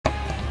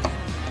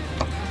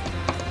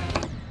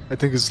I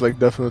think it's like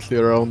definitely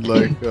around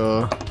like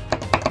I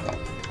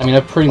mean,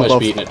 I've pretty much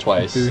beaten it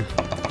twice.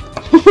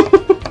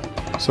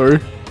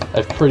 Sorry?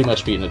 I've pretty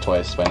much beaten it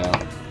twice by now.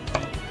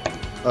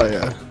 Oh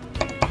yeah.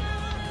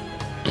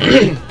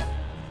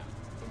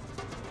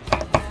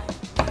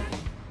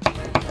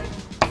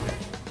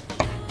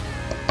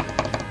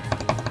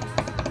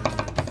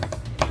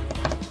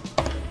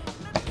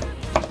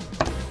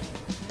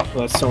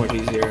 Well, that's so much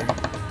easier.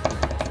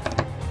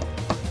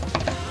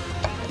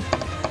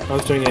 I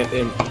was doing it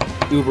in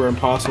Uber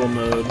Impossible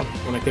mode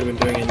when I could have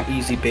been doing it in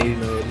Easy Baby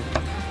mode.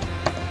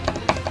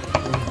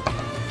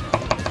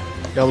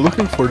 Yeah, I'm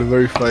looking for the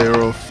verifier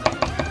of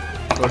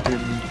fucking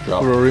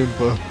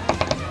Rorimpa.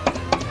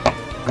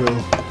 Go.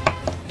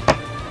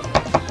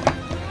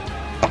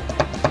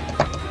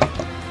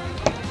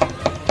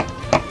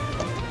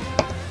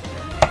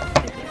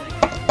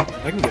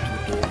 I can get to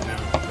the door now,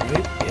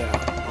 right? Yeah,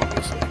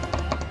 obviously.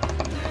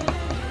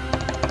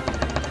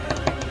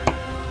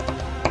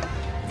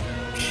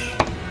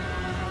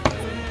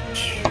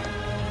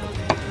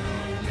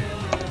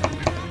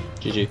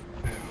 GG.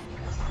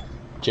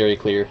 Jerry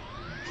clear.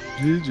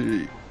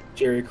 GG.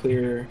 Jerry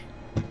clear.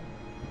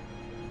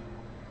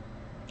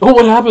 Oh,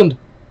 what happened?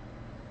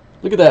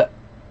 Look at that.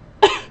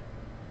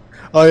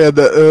 Oh yeah,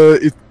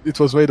 it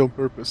was made on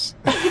purpose.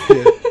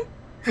 Yeah.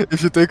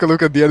 If you take a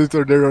look at the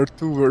editor, there are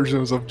two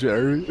versions of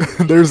Jerry.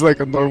 There's like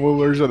a normal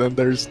version and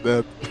there's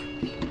that.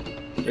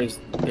 There's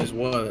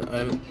what?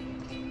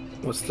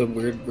 What's the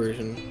weird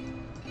version?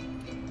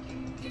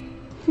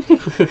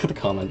 Look at the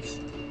comments.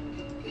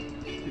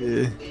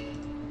 Yeah.